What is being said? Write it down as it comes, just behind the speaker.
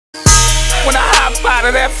out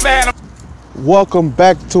of that phantom. Welcome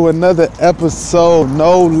back to another episode,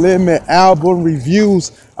 No Limit Album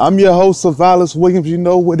Reviews. I'm your host, Savalis Williams. You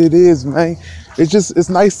know what it is, man. It's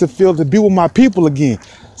nice to be with my people again.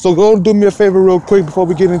 So go do me a favor real quick before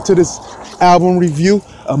we get into this album review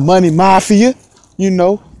of Money Mafia. You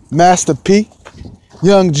know, Master P,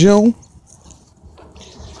 Young June,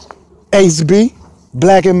 Ace B,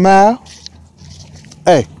 Black and Mild.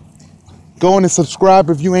 Hey, go on and subscribe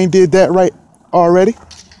if you ain't did that right already.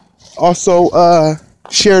 Also,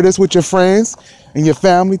 share this with your friends and your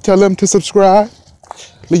family. Tell them to subscribe.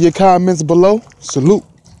 Leave your comments below. Salute.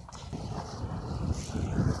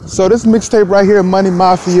 So this mixtape right here, Money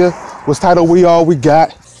Mafia, was titled We All We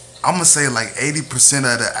Got. I'm gonna say like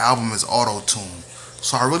 80% of the album is auto-tune.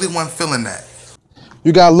 So I really wasn't feeling that.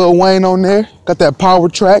 You got Lil Wayne on there. Got that power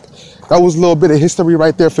track. That was a little bit of history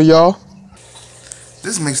right there for y'all.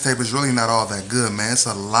 This mixtape is really not all that good, man. It's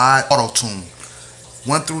a lot auto-tune.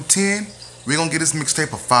 1 through 10, we're gonna get this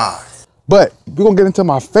mixtape a 5. But we're gonna get into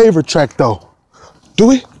my favorite track though. Do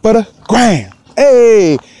It For The Gram.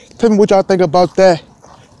 Hey, tell me what y'all think about that.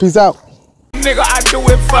 Peace out. Nigga, I do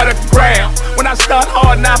it for the gram. When I start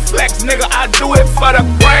hard and I flex, nigga, I do it for the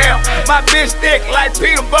gram. My bitch thick like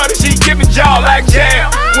peanut butter, she give me jaw like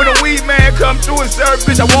jam. When a weed man come through and serve,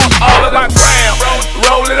 bitch, I want all of my gram.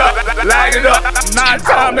 Roll it up, light it up, now it's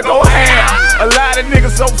time to go ham. A lot of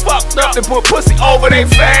niggas so fucked up, they put pussy over they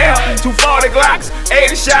fam. 240 Glocks,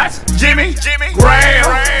 80 shots, Jimmy, Graham.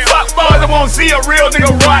 Fuck boys, I won't see a real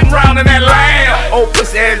nigga riding around in that lamb. Oh,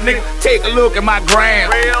 pussy ass nigga, take a look at my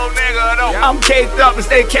gram. Real nigga, though. I'm caked up and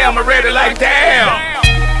stay camera ready like damn.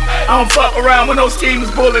 I don't fuck around with no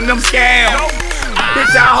schemers, bullying them scams.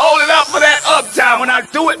 Bitch, I hold it up for that uptime when I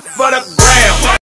do it for the gram.